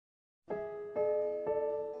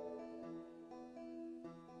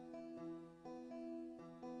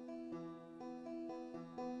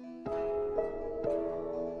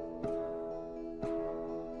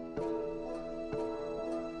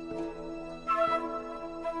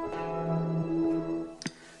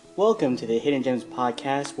Welcome to the Hidden Gems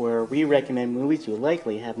podcast, where we recommend movies you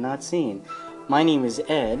likely have not seen. My name is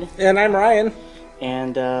Ed, And I'm Ryan.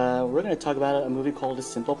 and we're going to talk about a movie called A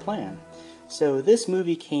Simple Plan. So this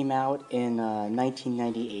movie came out in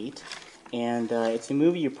 1998, and it's a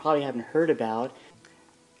movie you probably haven't heard about.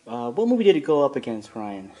 What movie did it go up against,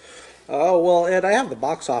 Ryan? Oh, well, Ed, I have the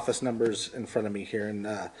box office numbers in front of me here. And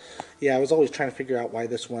I was always trying to figure out why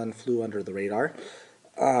this one flew under the radar.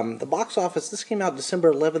 The box office, this came out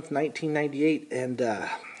December 11th, 1998. And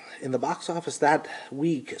in the box office that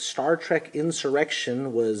week, Star Trek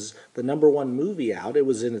Insurrection was the number one movie out. It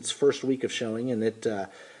was in its first week of showing, and it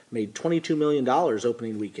made $22 million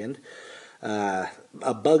opening weekend.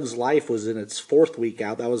 A Bug's Life was in its fourth week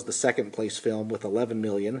out. That was the second place film with 11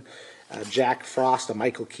 million. Jack Frost, a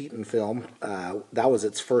Michael Keaton film, that was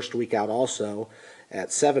its first week out also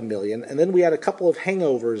at 7 million. And then we had a couple of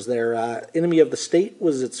hangovers there. Enemy of the State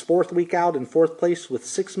was its fourth week out in fourth place with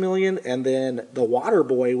 6 million, and then The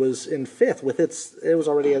Waterboy was in fifth with it was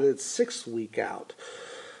already at its sixth week out.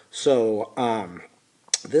 So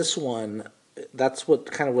this one, that's what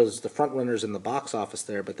kind of was the front runners in the box office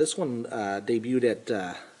there. But this one debuted at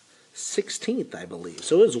 16th, I believe.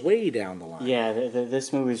 So it was way down the line. Yeah,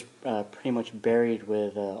 this movie's pretty much buried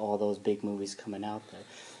with all those big movies coming out there.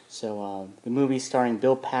 So the movie starring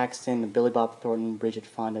Bill Paxton, Billy Bob Thornton, Bridget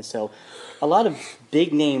Fonda. So a lot of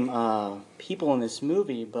big name people in this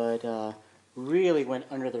movie, but really went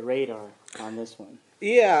under the radar on this one.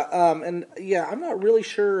 Yeah, I'm not really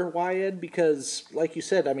sure why, Ed, because like you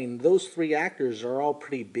said, I mean, those three actors are all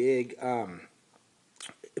pretty big.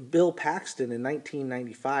 Bill Paxton in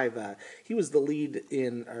 1995, he was the lead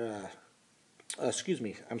in, in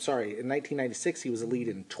 1996 he was the lead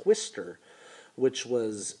in Twister, which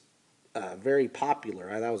was very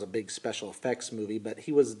popular. That was a big special effects movie, but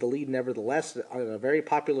he was the lead nevertheless in a very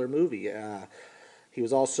popular movie. He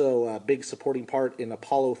was also a big supporting part in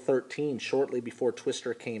Apollo 13 shortly before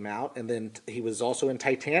Twister came out, and then he was also in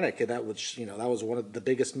Titanic. And that was one of the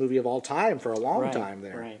biggest movie of all time for a long time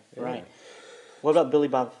there. Right. What about Billy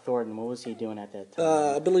Bob Thornton? What was he doing at that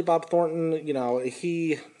time? Billy Bob Thornton,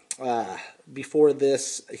 he before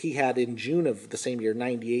this, he had in June of the same year,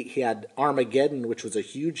 98, he had Armageddon, which was a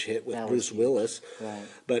huge hit with Bruce Willis. Right.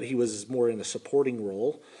 But he was more in a supporting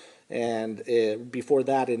role. And before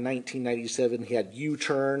that, in 1997, he had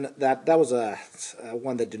U-Turn. That was a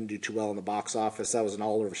one that didn't do too well in the box office. That was an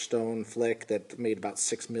Oliver Stone flick that made about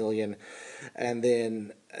 $6 million. And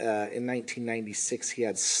then in 1996, he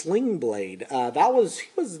had Sling Blade. He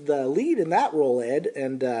was the lead in that role, Ed,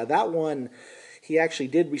 and that one, he actually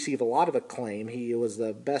did receive a lot of acclaim. He was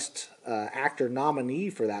the best actor nominee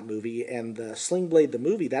for that movie, and the Sling Blade, the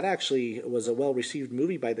movie, that actually was a well-received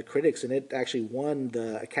movie by the critics, and it actually won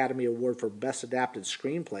the Academy Award for Best Adapted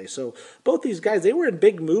Screenplay. So both these guys, they were in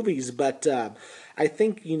big movies, but I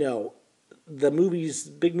think, the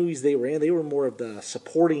big movies they were in, they were more of the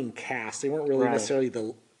supporting cast. They weren't really necessarily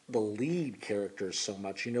the lead characters so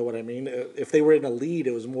much, you know what I mean? If they were in a lead,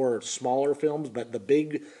 it was more smaller films, but the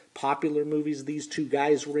big popular movies these two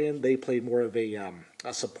guys were in, they played more of a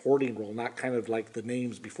supporting role, not kind of like the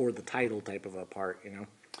names before the title type of a part,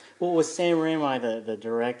 Well, with Sam Raimi, the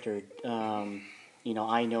director,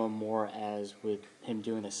 I know him more as with him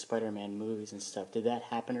doing the Spider-Man movies and stuff. Did that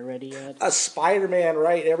happen already yet? A Spider-Man,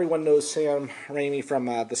 right? Everyone knows Sam Raimi from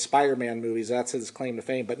the Spider-Man movies. That's his claim to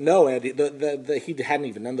fame. But no, Ed, he hadn't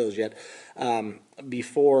even done those yet.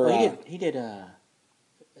 Before he did.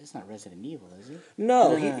 It's not Resident Evil, is it?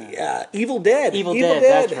 No, Evil Dead. Evil Dead.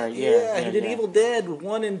 That's right. Yeah, he did Evil Dead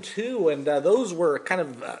 1 and 2, and those were kind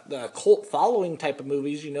of the cult following type of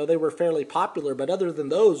movies. They were fairly popular, but other than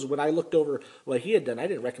those, when I looked over what he had done, I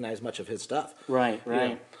didn't recognize much of his stuff. Right.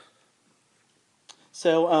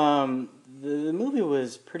 So the movie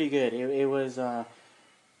was pretty good. It was,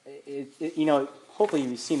 hopefully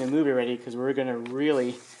you've seen the movie already because we're going to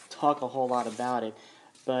really talk a whole lot about it.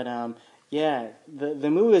 But yeah, the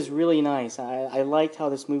movie is really nice. I liked how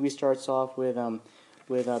this movie starts off with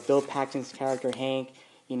Bill Paxton's character Hank.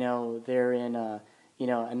 They're in a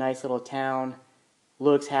nice little town,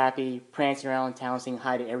 looks happy, prancing around town, saying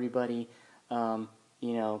hi to everybody.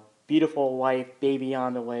 Beautiful wife, baby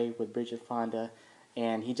on the way with Bridget Fonda,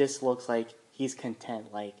 and he just looks like he's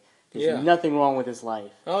content. Like there's nothing wrong with his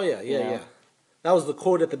life. Oh yeah. That was the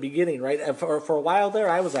quote at the beginning, right? And for a while there,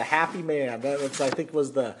 I was a happy man. That I think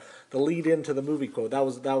was the lead into the movie quote. That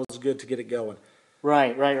was good to get it going.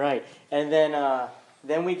 Right. And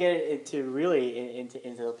then we get into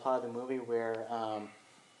the plot of the movie where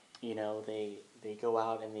they go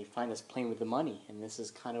out and they find this plane with the money, and this is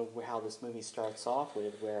kind of how this movie starts off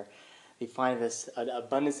with, where they find this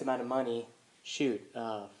abundance amount of money.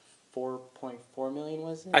 4.4 million,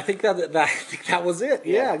 was it? I think I think that was it.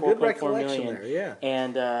 Yeah, good 4.4 recollection million. there. Yeah.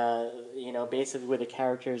 And basically with the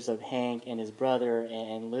characters of Hank and his brother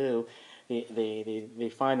and Lou,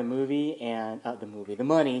 they find the movie and the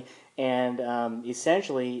money, and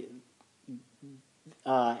essentially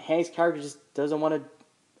Hank's character just doesn't want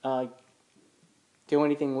to do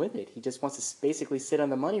anything with it. He just wants to basically sit on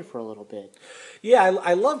the money for a little bit. Yeah,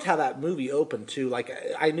 I loved how that movie opened too. Like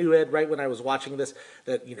I knew, Ed, right when I was watching this,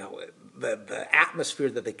 that the atmosphere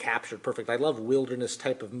that they captured perfect. I love wilderness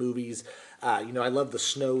type of movies. I love the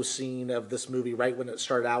snow scene of this movie right when it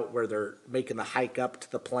started out, where they're making the hike up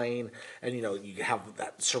to the plane, and you have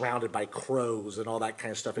that surrounded by crows and all that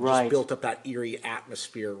kind of stuff. It just Right. built up that eerie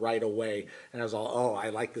atmosphere right away, and I was all, oh,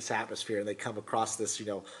 I like this atmosphere. And they come across this,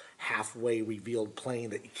 halfway revealed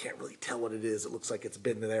plane that you can't really tell what it is. It looks like it's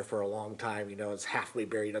been there for a long time. It's halfway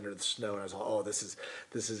buried under the snow. And I was like, oh, this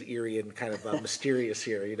is eerie and kind of mysterious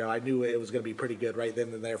here. I knew it was going to be pretty good right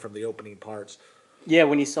then and there from the opening parts. Yeah,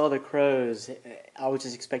 when you saw the crows, I was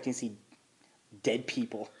just expecting to see dead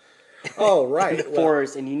people Oh, in right. the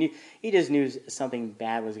forest, and you just knew something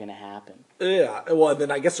bad was going to happen. Yeah. Well, and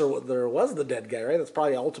then I guess there was the dead guy, right? That's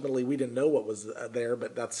probably ultimately we didn't know what was there,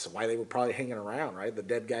 but that's why they were probably hanging around, right? The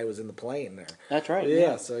dead guy was in the plane there. That's right. Yeah.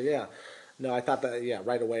 Yeah. So yeah. No, I thought that. Yeah,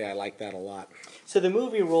 right away I liked that a lot. So the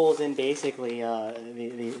movie rolls in basically.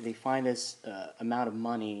 They find this amount of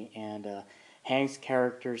money, and Hank's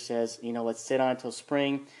character says, let's sit on it until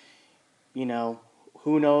spring.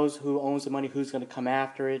 Who knows who owns the money, who's going to come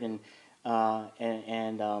after it, and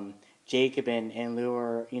Jacob and Lou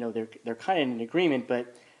are, they're kind of in an agreement,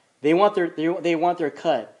 but they want their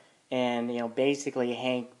cut, and basically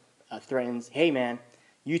Hank threatens, hey man,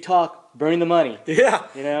 you talk, burn the money. Yeah,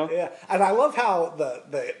 Yeah, and I love how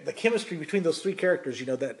the chemistry between those three characters.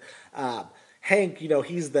 That Hank,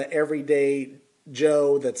 he's the everyday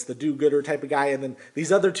Joe, that's the do-gooder type of guy, and then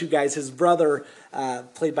these other two guys, his brother,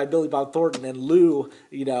 played by Billy Bob Thornton, and Lou,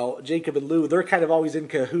 Jacob and Lou, they're kind of always in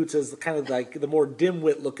cahoots as kind of like the more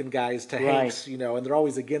dim-wit looking guys to Right. Hank's, and they're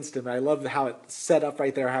always against him. And I love how it's set up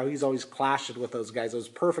right there, how he's always clashing with those guys. It was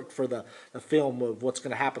perfect for the film of what's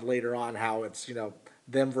going to happen later on, how it's,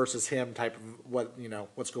 them versus him type of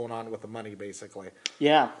what's going on with the money, basically.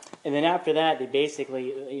 yeah. And then after that, they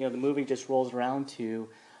basically, the movie just rolls around to,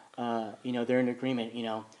 they're in agreement.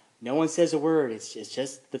 No one says a word. It's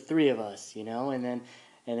just the three of us. And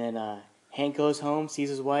then Hank goes home, sees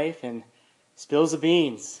his wife, and spills the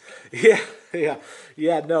beans. Yeah.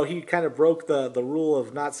 No, he kind of broke the rule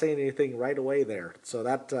of not saying anything right away there. So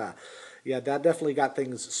that, that definitely got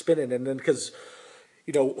things spinning. And then because,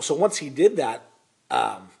 so once he did that,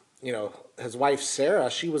 his wife Sarah,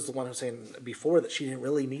 she was the one who was saying before that she didn't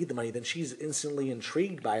really need the money. Then she's instantly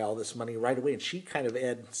intrigued by all this money right away, and she kind of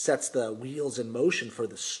sets the wheels in motion for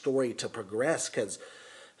the story to progress, because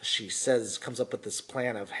she comes up with this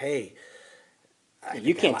plan of, hey,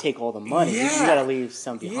 You can't take all the money. Yeah. You got to leave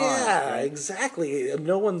some behind. Yeah, right? exactly.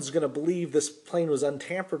 No one's going to believe this plane was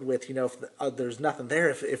untampered with, if there's nothing there.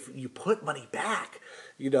 If you put money back,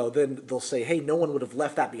 then they'll say, hey, no one would have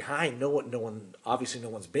left that behind. No one, obviously no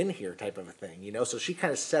one's been here type of a thing, So she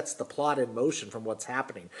kind of sets the plot in motion from what's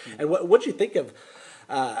happening. Mm-hmm. And what'd you think of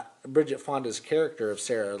Bridget Fonda's character of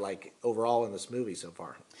Sarah, like overall in this movie so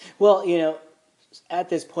far? Well, at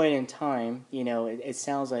this point in time, it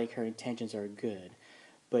sounds like her intentions are good,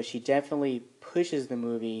 but she definitely pushes the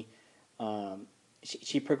movie.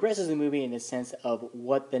 She progresses the movie in the sense of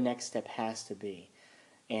what the next step has to be.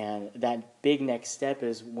 And that big next step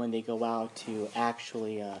is when they go out to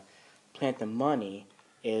actually plant the money,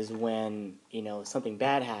 is when, something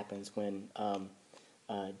bad happens, when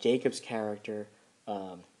Jacob's character,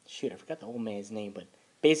 I forgot the old man's name, but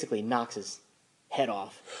basically knocks his head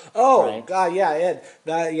off. Oh, right? God, yeah, Ed.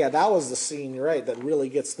 That was the scene, right, that really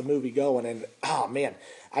gets the movie going. And, oh, man,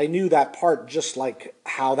 I knew that part, just like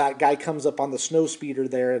how that guy comes up on the snow speeder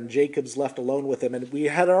there and Jacob's left alone with him. And we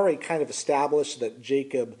had already kind of established that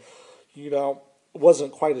Jacob,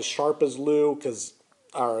 wasn't quite as sharp as Lou, as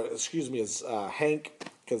Hank,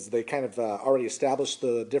 because they kind of already established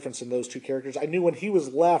the difference in those two characters. I knew when he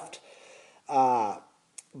was left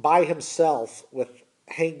by himself with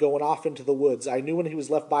Hank going off into the woods, I knew when he was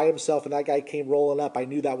left by himself and that guy came rolling up, I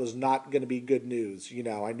knew that was not going to be good news.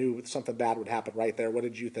 I knew something bad would happen right there. What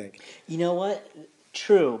did you think? You know what?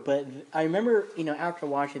 True, but I remember, after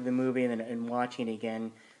watching the movie and watching it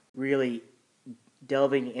again, really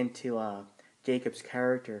delving into Jacob's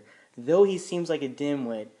character. Though he seems like a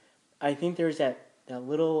dimwit, I think there's that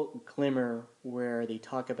little glimmer where they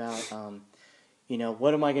talk about,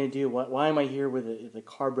 what am I going to do? Why am I here with the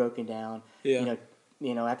car broken down? Yeah.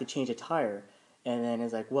 I have to change a tire. and then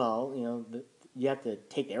it's like, well, you have to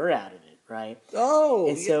take the air out of it, right? Oh,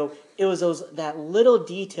 And so it was that little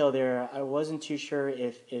detail there. I wasn't too sure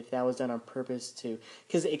if that was done on purpose to,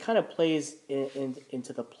 because it kind of plays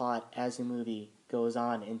into the plot as the movie goes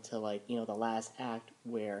on into like the last act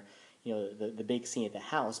where the big scene at the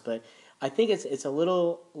house. But I think it's a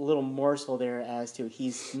little morsel there as to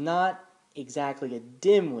he's not exactly a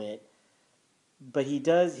dimwit, but he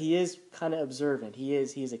is kind of observant.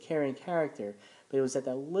 He's a caring character. But it was at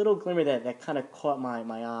that little glimmer that kind of caught my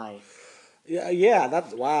eye. yeah.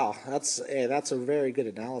 That's wow. That's a very good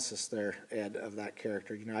analysis there, Ed, of that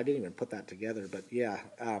character. I didn't even put that together, but yeah.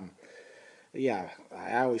 Yeah,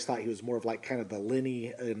 I always thought he was more of like kind of the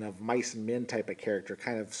Lenny and of Mice and Men type of character,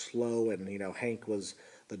 kind of slow, and Hank was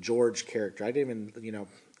the George character. I didn't even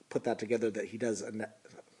put that together that he does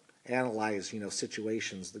analyze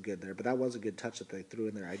situations the good there, but that was a good touch that they threw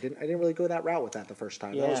in there. I didn't really go that route with that the first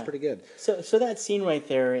time. That was Yeah. pretty good. So that scene right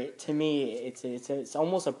there, to me, it's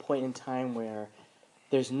almost a point in time where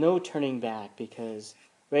there's no turning back because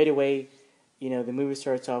right away, the movie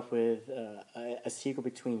starts off with a sequel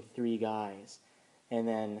between three guys, and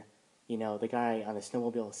then the guy on the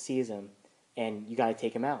snowmobile sees him, and you got to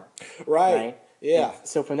take him out, Right. right? Yeah. And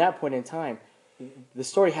so from that point in time, the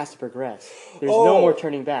story has to progress. There's Oh, no more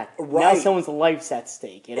turning back. Now right. someone's life's at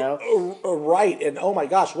stake, Right. And oh my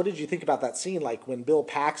gosh, what did you think about that scene? Like when Bill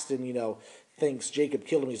Paxton, thinks Jacob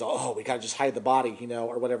killed him, he's like, oh, we gotta just hide the body,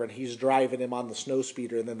 or whatever, and he's driving him on the snow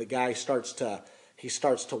speeder, and then the guy starts to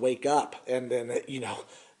wake up, and then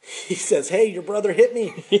he says, "Hey, your brother hit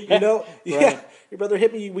me." Yeah, Right. your brother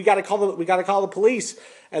hit me. We got to call the police.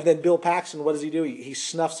 And then Bill Paxton, what does he do? He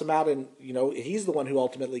snuffs him out, and he's the one who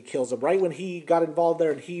ultimately kills him. Right when he got involved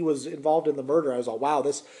there, and he was involved in the murder, I was like, wow,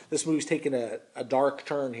 this movie's taking a dark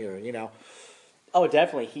turn here. Oh,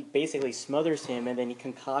 definitely. He basically smothers him, and then he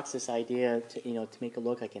concocts this idea to make it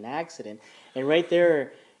look like an accident. And right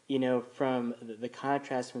there, from the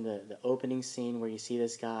contrast from the opening scene where you see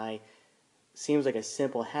this guy seems like a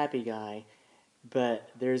simple, happy guy, but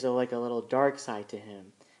there's a little dark side to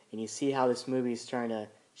him, and you see how this movie is trying to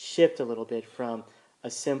shift a little bit from a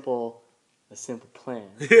simple plan,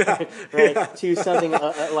 Yeah, right, yeah. to something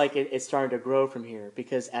like it's starting to grow from here.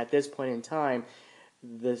 Because at this point in time,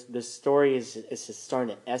 the story is just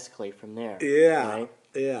starting to escalate from there. Yeah, Right?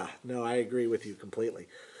 yeah. No, I agree with you completely.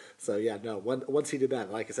 So yeah, no. Once he did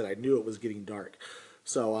that, like I said, I knew it was getting dark.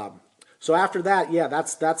 So after that, yeah,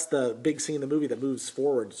 that's the big scene in the movie that moves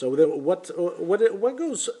forward. So then what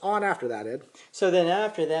goes on after that, Ed? So then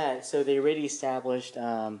after that, so they already established,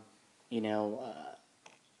 you know,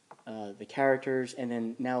 the characters, and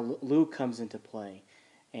then now Lou comes into play,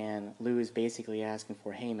 and Lou is basically asking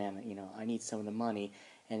for, hey man, I need some of the money,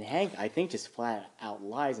 and Hank, I think, just flat out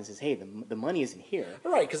lies and says, hey, the money isn't here.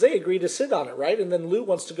 Right, because they agreed to sit on it, right? And then Lou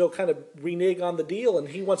wants to go kind of renege on the deal, and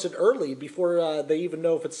he wants it early before they even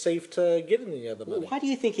know if it's safe to get any of the money. Why do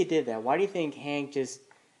you think he did that? Why do you think Hank just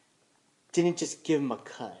didn't just give him a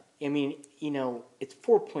cut? I mean, it's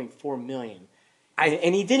 4.4 million.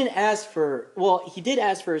 And he didn't ask for, well, he did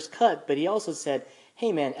ask for his cut, but he also said,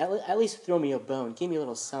 hey man, at least throw me a bone, give me a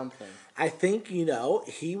little something. I think,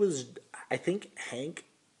 I think Hank,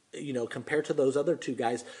 compared to those other two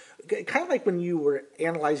guys, kind of like when you were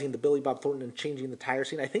analyzing the Billy Bob Thornton and changing the tire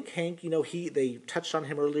scene, I think Hank, they touched on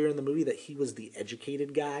him earlier in the movie that he was the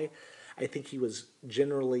educated guy. I think he was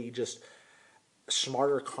generally just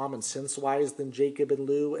smarter common sense wise than Jacob and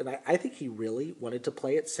Lou, and I think he really wanted to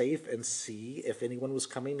play it safe and see if anyone was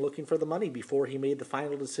coming looking for the money before he made the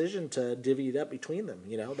final decision to divvy it up between them.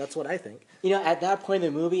 That's what I think. At that point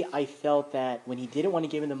in the movie, I felt that when he didn't want to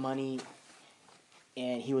give him the money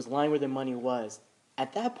and he was lying where the money was,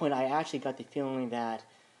 at that point I actually got the feeling that,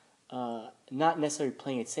 not necessarily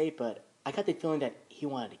playing it safe, but I got the feeling that he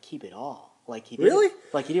wanted to keep it all. Like he didn't, Really?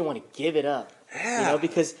 like he didn't want to give it up. Yeah.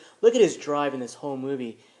 Because look at his drive in this whole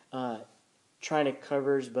movie, trying to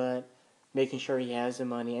cover his butt, making sure he has the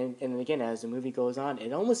money, and again, as the movie goes on,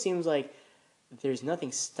 it almost seems like there's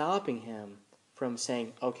nothing stopping him from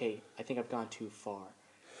saying, "Okay, I think I've gone too far."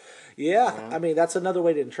 Yeah, I mean that's another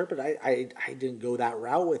way to interpret it. I didn't go that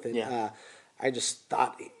route with it. Yeah. I just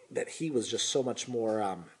thought that he was just so much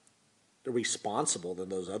more responsible than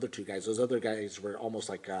those other two guys. Those other guys were almost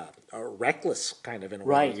like reckless, kind of in a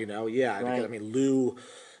Right. way. Yeah, Right. I mean Lou.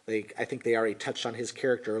 I think they already touched on his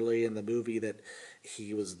character early in the movie that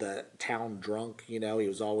he was the town drunk. He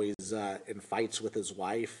was always in fights with his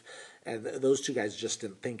wife, and those two guys just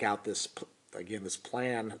didn't think out this again, this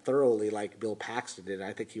plan thoroughly like Bill Paxton did.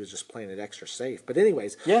 I think he was just playing it extra safe. But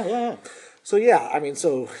anyways, Yeah. so yeah, I mean,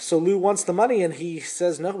 so Lou wants the money, and he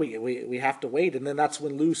says no, we have to wait, and then that's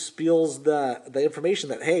when Lou spills the information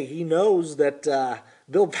that hey, he knows that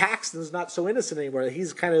Bill Paxton's not so innocent anymore.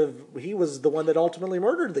 He was the one that ultimately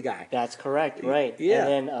murdered the guy. That's correct, right? Yeah.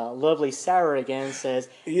 And then lovely Sarah again says,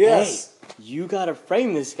 Yes. "Hey, you gotta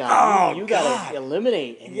frame this guy. Oh, you God. gotta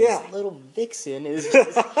eliminate." And Yeah. this little vixen is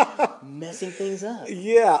just messing things up.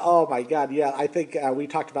 Yeah. Oh my God. Yeah. I think we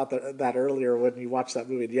talked about that earlier when you watched that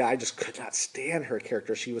movie. Yeah, I just could not stand her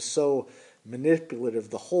character. She was so manipulative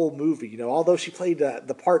the whole movie. You know, although she played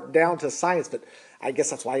the part down to science, but I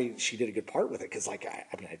guess that's why she did a good part with it. Because like I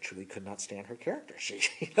mean, I truly could not stand her character. She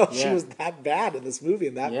she Yeah. was that bad in this movie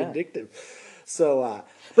and that Yeah. vindictive. So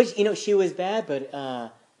But she was bad,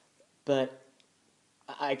 but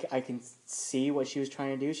I can see what she was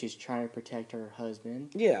trying to do. She's trying to protect her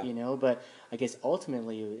husband. Yeah. But I guess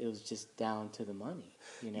ultimately it was just down to the money.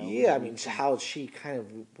 yeah, I mean, how she kind of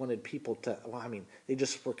wanted people to. Well, I mean, they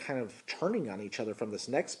just were kind of turning on each other from this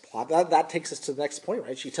next plot. That takes us to the next point,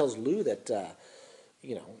 right? She tells Lou that,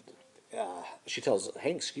 she tells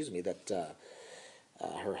Hank, excuse me, that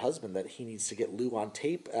her husband that he needs to get Lou on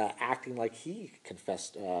tape, acting like he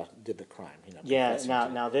confessed, did the crime. Yeah. confessing Now, to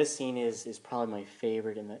it. now this scene is probably my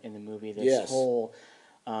favorite in the movie. This Yes. whole,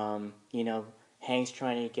 Hank's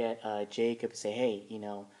trying to get Jacob to say, "Hey,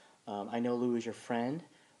 I know Lou is your friend,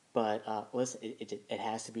 but listen, it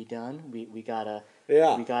has to be done. We gotta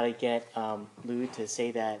Yeah. we gotta get Lou to say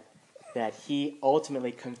that he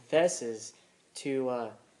ultimately confesses to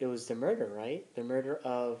it was the murder, right? The murder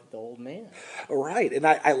of the old man. Right, and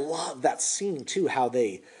I love that scene too. How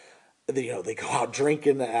they go out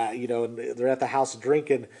drinking, and they're at the house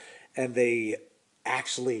drinking, and they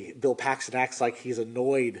actually Bill Paxton acts like he's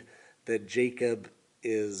annoyed that Jacob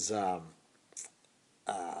is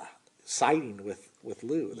siding with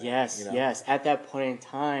Lou. There, Yes, yes. At that point in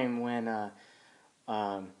time when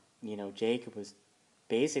Jacob was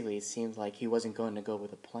basically, it seems like he wasn't going to go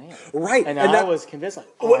with a plan. Right, And and I that- was convinced,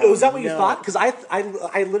 like, Was that what you no. thought? Because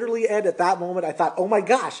I literally, Ed, at that moment, I thought, oh my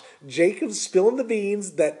gosh, Jacob's spilling the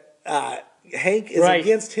beans that Hank is Right.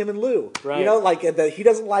 against him and Lou. Right. Like that he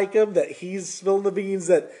doesn't like him, that he's spilling the beans,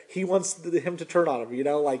 that he wants him to turn on him.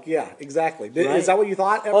 Yeah, exactly. Right. Is that what you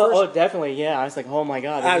thought at Oh, first? definitely, yeah. I was like, oh my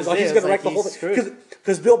God. I this was like, is he's it. going to It's wreck the like, whole he's thing. screwed.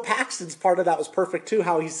 Because Bill Paxton's part of that was perfect too.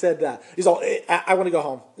 How he said, he's all, I want to go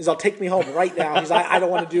home. He's all, take me home right now. He's, I don't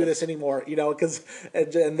want to do this anymore. Because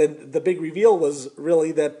and then the big reveal was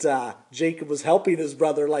really that Jacob was helping his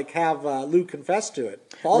brother, like have Lou confess to it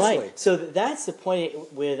falsely. Right. So that's the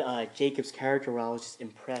point with Jacob's character where I was just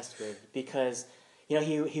impressed with, because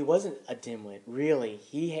he wasn't a dimwit, really.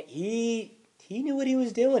 He knew what he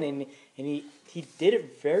was doing, and he did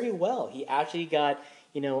it very well. He actually got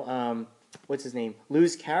what's his name,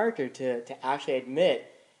 Lou's character to actually admit,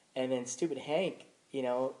 and then stupid Hank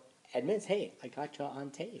admits, hey, I got you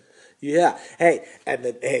on tape. Yeah. Hey, and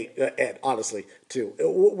then and honestly, too,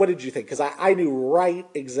 what did you think? Because I knew right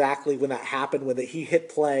exactly when that happened, when he hit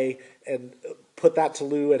play and put that to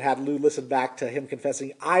Lou and had Lou listen back to him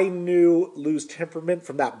confessing. I knew Lou's temperament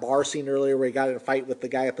from that bar scene earlier where he got in a fight with the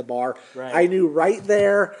guy at the bar. Right. I knew right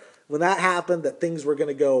there when that happened that things were going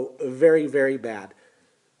to go very, very bad.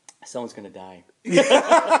 Someone's gonna die.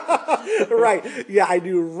 Right. Yeah, I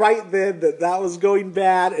knew right then that was going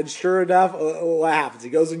bad, and sure enough, what happens? He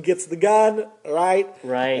goes and gets the gun, right?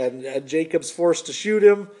 Right. And Jacob's forced to shoot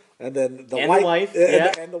him, and then the wife,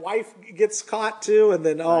 yeah. and the wife gets caught too, and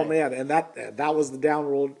then oh Right. man, and that was the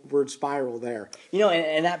downward spiral there. And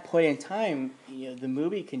at that point in time, the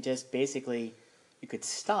movie can just basically, you could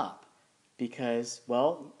stop, because,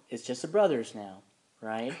 well, it's just the brothers now,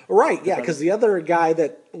 right? Right, yeah, because the other guy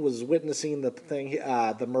that was witnessing the thing,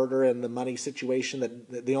 the murder and the money situation,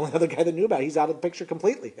 that the only other guy that knew about, he's out of the picture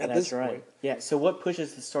completely at That's this right. point. Yeah. So what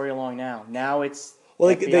pushes the story along now? Now it's Well,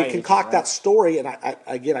 FBI they agent, concoct right? that story, and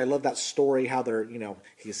I love that story. How they're,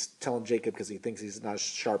 he's telling Jacob because he thinks he's not as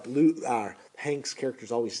sharp. Hank's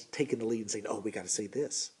character's always taking the lead and saying, "Oh, we got to say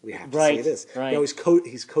this. We have to say Right, this." right. He always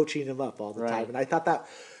he's coaching him up all the time, Right. and I thought that.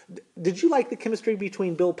 Did you like the chemistry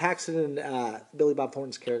between Bill Paxton and Billy Bob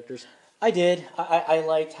Thornton's characters? I did. I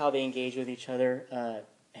liked how they engaged with each other.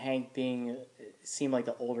 Hank seemed like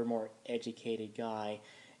the older, more educated guy,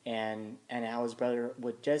 and how his brother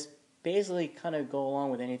would just basically kind of go along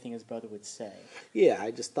with anything his brother would say. Yeah,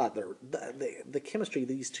 I just thought the chemistry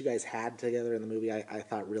these two guys had together in the movie, I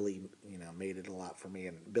thought really made it a lot for me.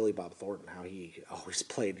 And Billy Bob Thornton, how he always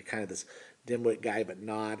played kind of this dimwit guy, but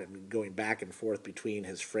not, and going back and forth between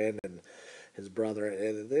his friend his brother.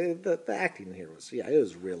 And the acting here was, it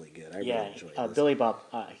was really good. I really enjoyed this. Billy Bob,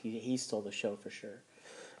 he stole the show for sure.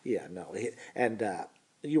 Yeah, no, and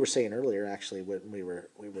you were saying earlier, actually, when we were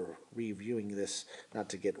reviewing this, not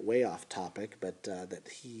to get way off topic, but that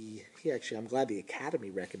he actually, I'm glad the Academy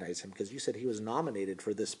recognized him, because you said he was nominated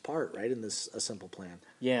for this part, right, in this A Simple Plan.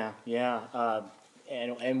 Yeah,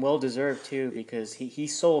 and well deserved too, because he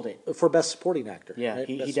sold it. For Best Supporting Actor. Yeah, right?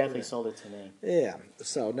 he definitely sold it to me. Yeah.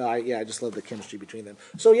 So no, I just love the chemistry between them.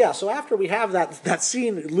 So yeah, so after we have that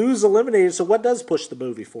scene, Lou's eliminated. So what does push the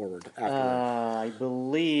movie forward after that? I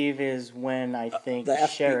believe is when I think the the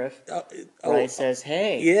sheriff says,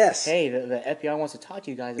 "Hey, yes, hey, the FBI wants to talk to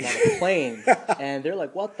you guys about a plane," and they're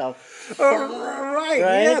like, "What the fuck?" Right?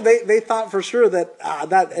 Yeah, they thought for sure that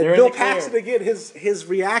and Bill Paxton again, his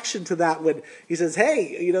reaction to that when he says,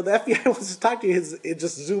 "Hey, the FBI wants to talk to you," it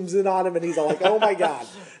just zooms in on him, and he's all like, "Oh my god,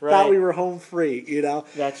 thought we were home free,"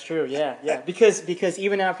 That's true. Yeah. Because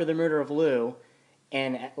even after the murder of Lou,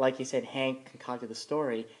 and like you said, Hank concocted the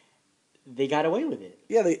story, they got away with it.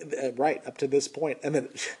 Yeah, they right up to this point, and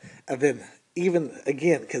then even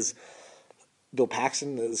again, because Bill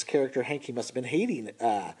Paxton, his character Hank, he must have been hating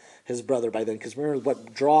his brother by then. Because remember,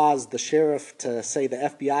 what draws the sheriff to say the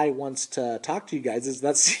FBI wants to talk to you guys is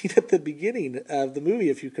that scene at the beginning of the movie,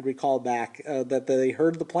 if you could recall back, that they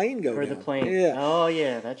heard the plane go down. Heard the plane. Yeah. Oh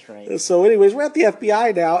yeah, that's right. So, anyways, we're at the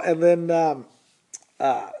FBI now, and then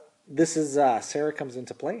this is Sarah comes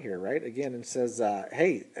into play here, right? Again, and says,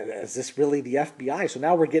 "Hey, is this really the FBI?" So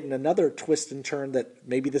now we're getting another twist and turn that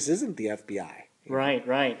maybe this isn't the FBI. Right,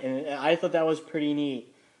 and I thought that was pretty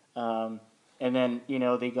neat. And then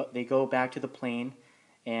they go back to the plane,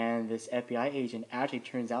 and this FBI agent actually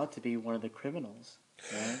turns out to be one of the criminals.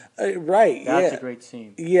 Right. That's a great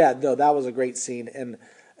scene. Yeah, no, that was a great scene, and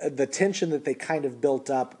the tension that they kind of built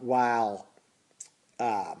up while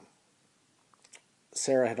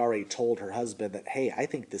Sarah had already told her husband that, "Hey, I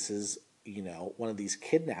think this is one of these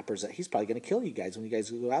kidnappers that he's probably going to kill you guys when you guys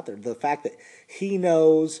go out there." The fact that he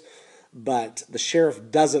knows, but the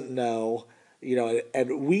sheriff doesn't know,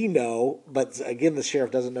 and we know, but again, the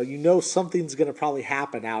sheriff doesn't know. Something's going to probably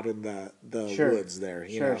happen out in the woods there.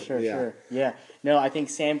 Sure. Yeah. No, I think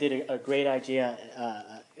Sam did a great idea,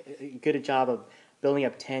 good job of building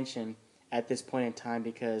up tension at this point in time,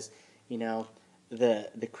 because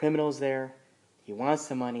the criminal's there, he wants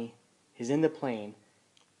the money, he's in the plane,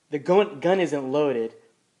 the gun isn't loaded.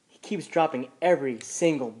 Keeps dropping every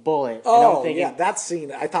single bullet. Oh, and I'm thinking, yeah, that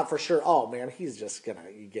scene, I thought for sure, oh, man, he's just going to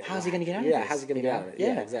get how's he going to get out of this? it? Yeah, how's he going to get out of it?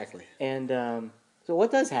 Yeah, exactly. And so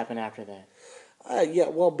what does happen after that?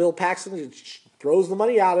 Well, Bill Paxton throws the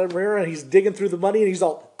money out of him, and he's digging through the money, and he's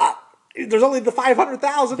all, there's only the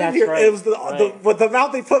 $500,000 in here. Right. It was the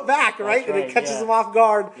amount they put back, right? And it catches him off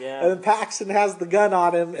guard. Yeah. And then Paxton has the gun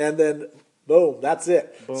on him, and then boom, that's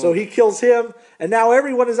it. Boom. So he kills him, and now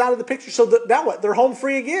everyone is out of the picture. So now what? They're home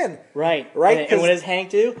free again. Right. And what does Hank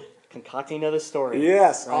do? Concocting another story.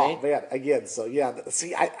 Yes. Right? Oh, man. Again, so yeah.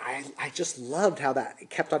 See, I just loved how that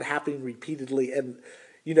kept on happening repeatedly. And,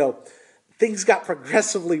 things got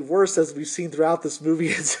progressively worse as we've seen throughout this movie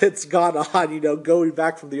as it's gone on, going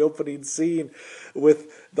back from the opening scene with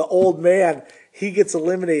the old man. He gets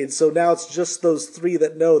eliminated, so now it's just those three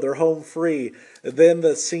that know they're home free. Then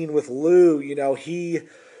the scene with Lou, we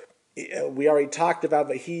already talked about,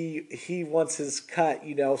 but he wants his cut,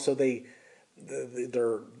 so that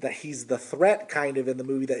he's the threat kind of in the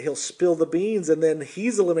movie, that he'll spill the beans, and then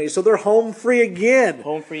he's eliminated. So they're home free again.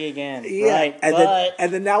 Yeah. Right.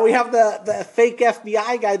 And then now we have the fake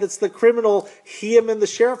FBI guy that's the criminal. Him and the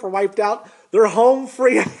sheriff are wiped out. They're home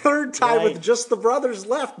free a third time with just the brothers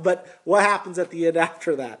left. But what happens at the end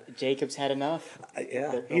after that? Jacob's had enough.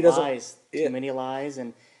 He doesn't. Lies. Too many lies,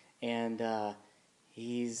 and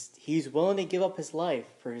he's willing to give up his life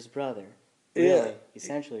for his brother. Really,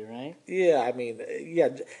 essentially, right? Yeah, I mean,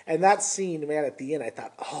 and that scene, man, at the end, I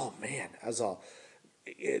thought, oh man, I was all.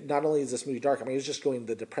 Not only is this movie dark, I mean, it was just going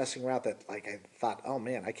the depressing route that, like, I thought, oh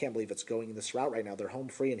man, I can't believe it's going this route right now. They're home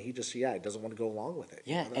free, and he just, he doesn't want to go along with it.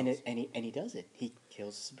 Yeah, and he does it. He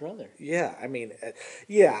kills his brother. Yeah, I mean,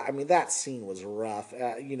 that scene was rough,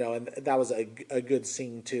 and that was a good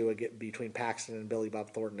scene too, between Paxton and Billy Bob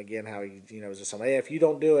Thornton again. How he, was just saying, hey, if you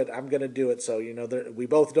don't do it, I'm gonna do it. So we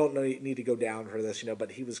both don't need to go down for this,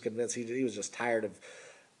 But he was convinced. He was just tired of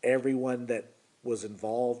everyone that was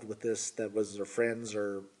involved with this, that was their friends,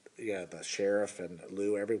 or the sheriff and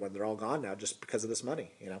Lou, everyone, they're all gone now just because of this money,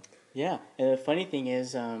 Yeah, and the funny thing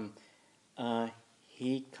is,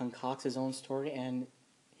 he concocts his own story and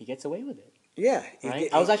he gets away with it. Yeah,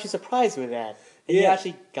 right. I was actually surprised with that. He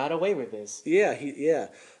actually got away with this. Yeah,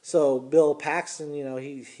 So Bill Paxton,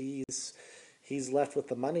 he's left with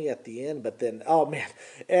the money at the end. But then, oh man,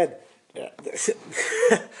 Ed,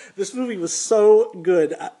 this movie was so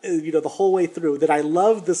good, the whole way through, that I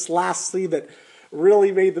love this last scene that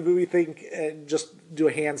really made the movie think and just do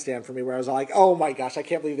a handstand for me, where I was like, oh my gosh, I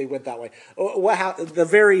can't believe they went that way. The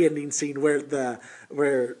very ending scene where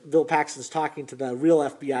Bill Paxton's talking to the real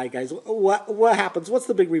FBI guys. What happens? What's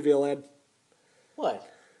the big reveal, Ed? What?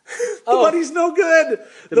 The money's no good.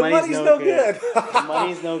 The money's no good. The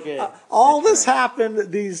money's no good. All this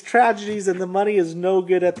happened, these tragedies, and the money is no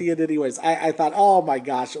good at the end anyways. I thought, oh my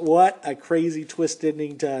gosh, what a crazy twist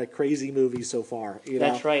ending to a crazy movie so far.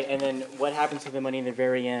 That's right. And then what happens to the money in the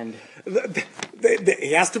very end?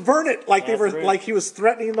 He has to burn it, like he was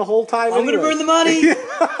threatening the whole time. I'm going to burn the money.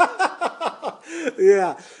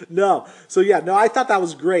 Yeah. No. So yeah. No. I thought that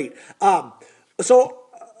was great. So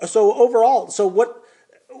overall, so what?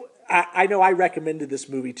 I know I recommended this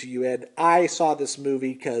movie to you, Ed. I saw this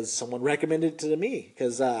movie because someone recommended it to me.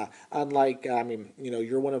 Because unlike,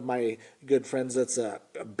 you're one of my good friends that's a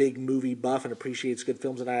big movie buff and appreciates good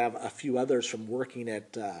films, and I have a few others from working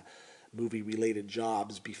at movie-related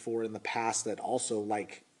jobs before in the past that also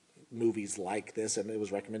like movies like this, and it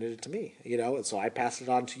was recommended to me. And so I passed it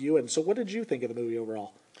on to you. And so, what did you think of the movie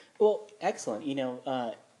overall? Well, excellent.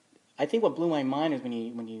 I think what blew my mind is when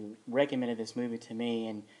you recommended this movie to me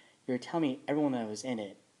and you were telling me everyone that was in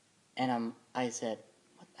it, and I said,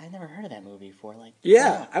 what? I never heard of that movie before. I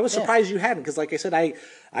was surprised you hadn't, because like I said, I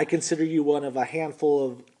consider you one of a handful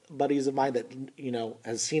of buddies of mine that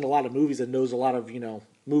has seen a lot of movies and knows a lot of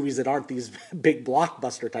movies that aren't these big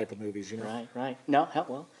blockbuster type of movies. Right. No,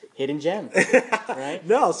 well, hidden gem, right?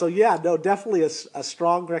 No, so yeah, no, definitely a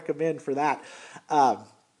strong recommend for that.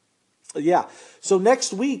 Yeah. So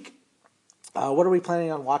next week, what are we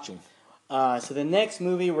planning on watching? So the next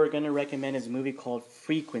movie we're going to recommend is a movie called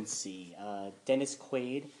Frequency. Dennis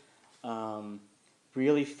Quaid.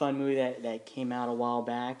 Really fun movie that came out a while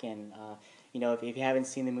back. And, if you haven't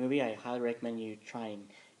seen the movie, I highly recommend you try and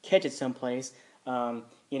catch it someplace. We're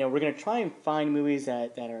going to try and find movies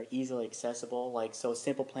that are easily accessible. So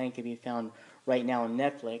Simple Plan can be found right now on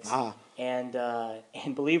Netflix. And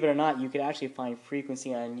believe it or not, you could actually find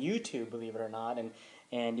Frequency on YouTube, believe it or not.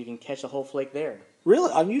 And you can catch the whole flick there.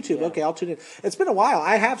 Really? On YouTube? Yeah. Okay, I'll tune in. It's been a while.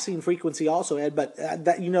 I have seen Frequency also, Ed, but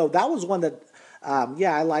that was one that,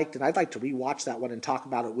 I liked, and I'd like to rewatch that one and talk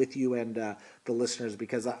about it with you and the listeners,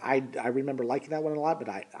 because I remember liking that one a lot, but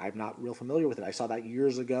I'm not real familiar with it. I saw that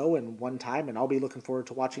years ago and one time, and I'll be looking forward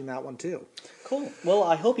to watching that one too. Cool. Well,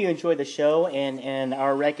 I hope you enjoyed the show and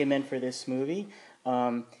our recommend for this movie.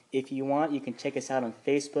 If you want, you can check us out on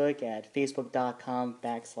Facebook at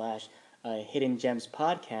facebook.com/Hidden Gems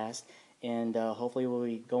Podcast. And hopefully we'll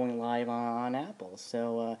be going live on Apple.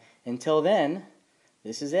 So until then,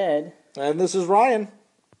 this is Ed. And this is Ryan.